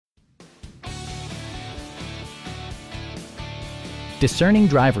Discerning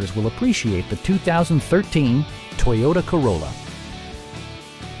drivers will appreciate the 2013 Toyota Corolla.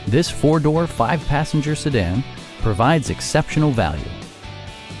 This four-door, five-passenger sedan provides exceptional value.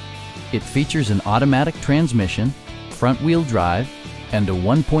 It features an automatic transmission, front-wheel drive, and a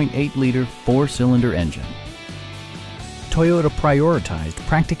 1.8-liter four-cylinder engine. Toyota prioritized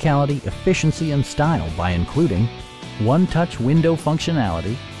practicality, efficiency, and style by including one-touch window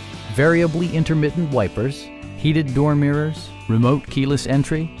functionality, variably intermittent wipers, heated door mirrors, remote keyless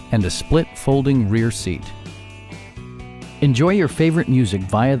entry, and a split folding rear seat. Enjoy your favorite music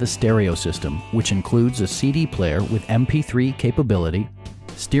via the stereo system, which includes a CD player with MP3 capability,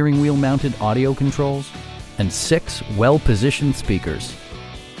 steering wheel mounted audio controls, and 6 well-positioned speakers.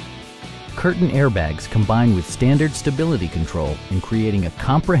 Curtain airbags combine with standard stability control in creating a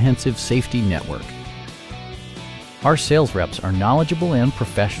comprehensive safety network. Our sales reps are knowledgeable and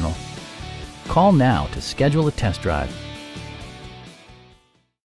professional. Call now to schedule a test drive.